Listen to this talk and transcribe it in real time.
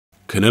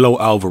Canelo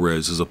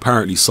Alvarez has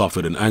apparently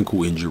suffered an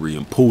ankle injury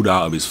and pulled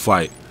out of his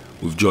fight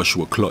with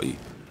Joshua Clottey.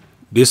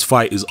 This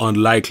fight is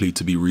unlikely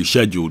to be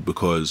rescheduled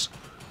because,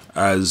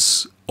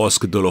 as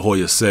Oscar De La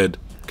Hoya said,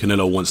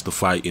 Canelo wants to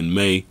fight in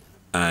May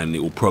and it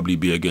will probably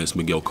be against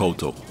Miguel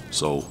Cotto.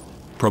 So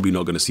probably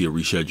not going to see a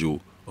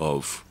reschedule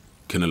of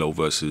Canelo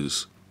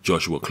versus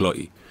Joshua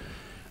Clottey.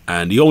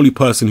 And the only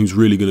person who's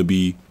really going to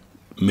be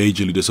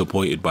majorly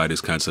disappointed by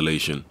this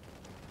cancellation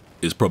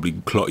is probably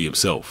Clottey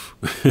himself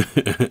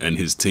and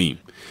his team.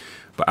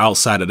 But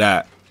outside of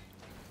that,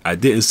 I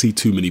didn't see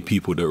too many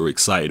people that were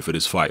excited for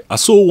this fight. I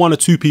saw one or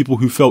two people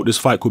who felt this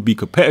fight could be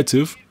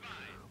competitive,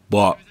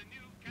 but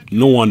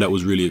no one that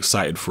was really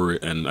excited for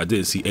it, and I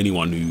didn't see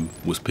anyone who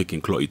was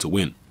picking Clottey to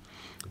win.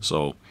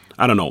 So,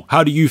 I don't know.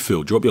 How do you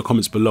feel? Drop your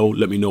comments below.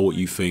 Let me know what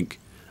you think.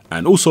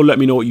 And also let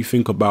me know what you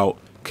think about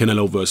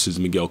Canelo versus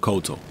Miguel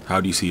Cotto. How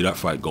do you see that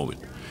fight going?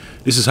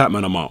 This is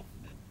Hatman, I'm out.